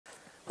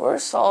We're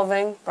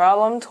solving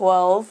problem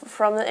 12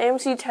 from the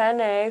AMC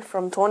 10A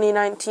from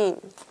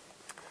 2019.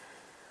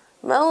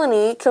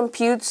 Melanie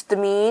computes the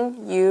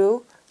mean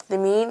U, the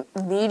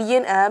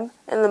median M,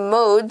 and the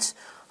modes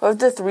of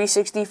the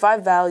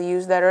 365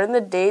 values that are in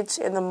the dates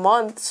and the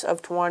months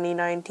of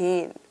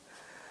 2019.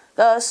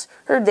 Thus,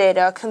 her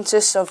data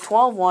consists of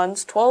 12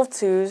 ones, 12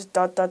 twos,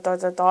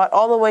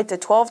 all the way to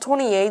 12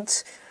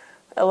 28s,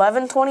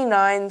 11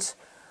 29s,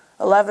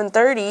 11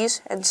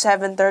 30s, and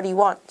 7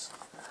 31s.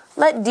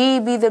 Let D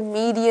be the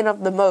median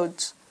of the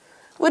modes.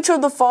 Which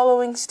of the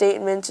following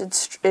statements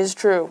is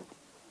true?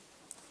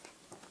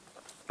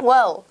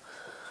 Well,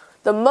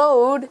 the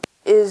mode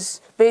is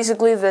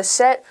basically the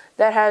set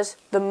that has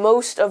the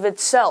most of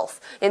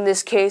itself. In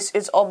this case,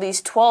 it's all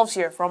these 12s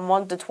here from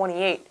 1 to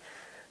 28.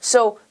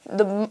 So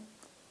the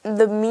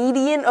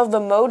median of the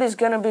mode is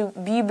going to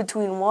be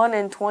between 1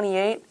 and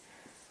 28.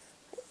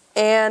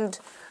 And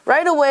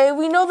right away,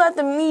 we know that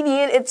the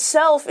median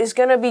itself is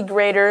going to be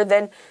greater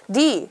than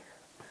D.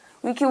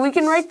 We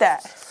can write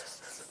that.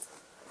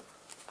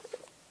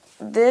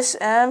 This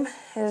M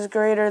is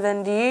greater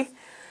than D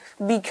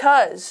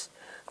because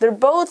they're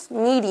both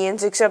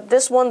medians, except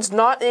this one's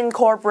not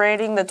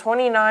incorporating the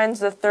 29s,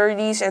 the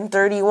 30s, and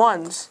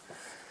 31s.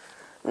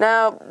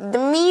 Now, the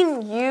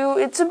mean U,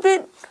 it's a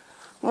bit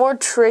more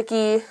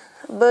tricky,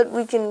 but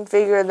we can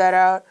figure that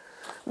out.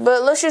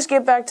 But let's just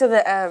get back to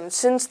the M.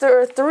 Since there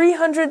are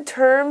 300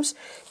 terms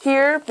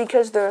here,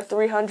 because there are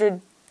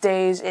 300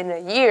 days in a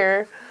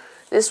year,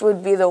 this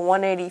would be the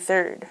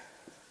 183rd.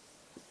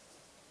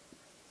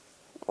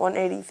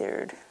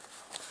 183rd.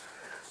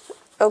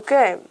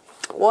 Okay,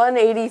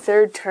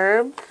 183rd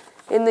term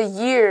in the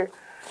year.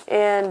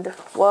 And,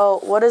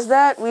 well, what is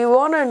that? We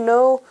want to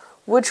know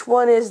which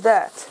one is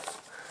that.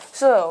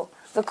 So,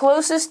 the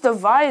closest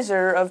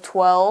divisor of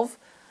 12,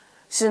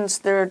 since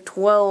there are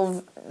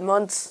 12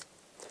 months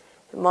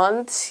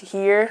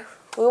here,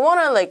 we want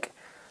to,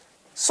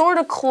 sort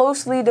of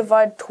closely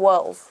divide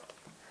 12.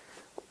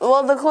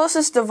 Well, the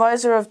closest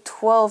divisor of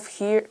 12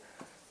 here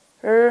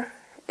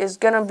is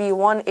going to be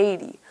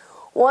 180.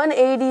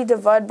 180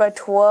 divided by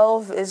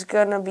 12 is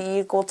going to be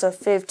equal to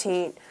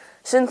 15.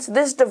 Since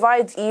this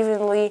divides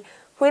evenly,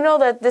 we know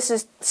that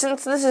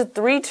since this is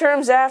 3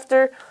 terms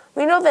after,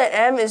 we know that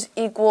M is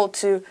equal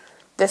to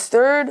the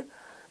third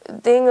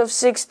thing of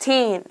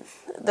 16,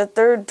 the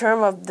third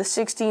term of the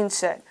 16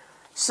 set.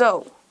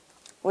 So,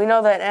 we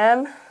know that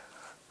M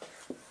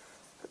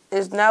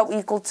is now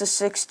equal to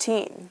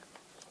 16.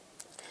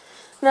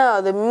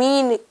 Now, the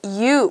mean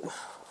U,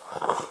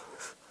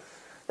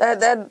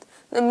 the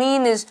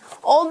mean is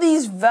all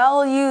these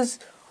values,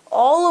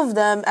 all of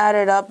them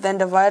added up, then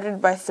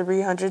divided by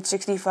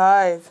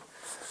 365.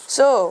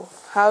 So,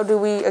 how do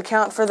we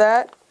account for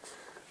that?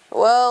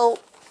 Well,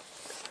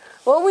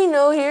 what we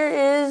know here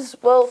is,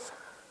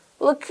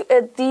 look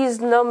at these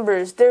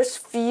numbers. There's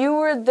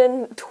fewer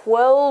than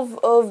 12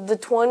 of the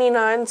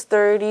 29s,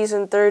 30s,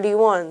 and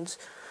 31s.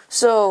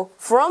 So,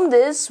 from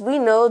this, we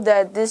know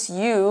that this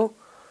U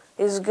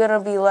is going to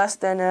be less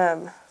than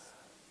M.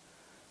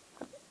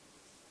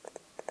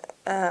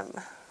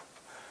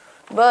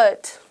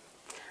 But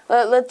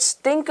let's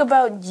think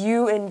about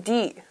U and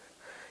D.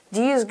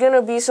 D is going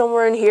to be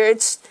somewhere in here.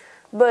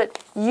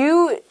 But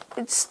U,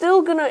 it's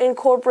still going to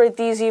incorporate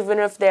these even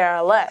if they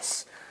are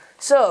less.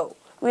 So,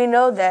 we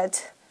know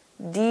that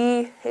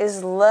D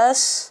is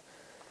less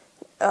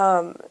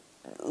than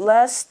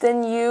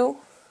U.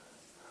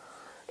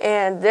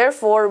 And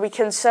therefore, we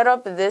can set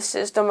up this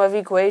system of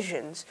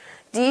equations.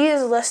 D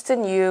is less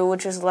than U,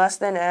 which is less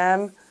than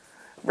M,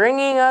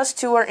 bringing us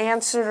to our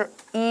answer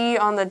E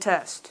on the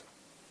test.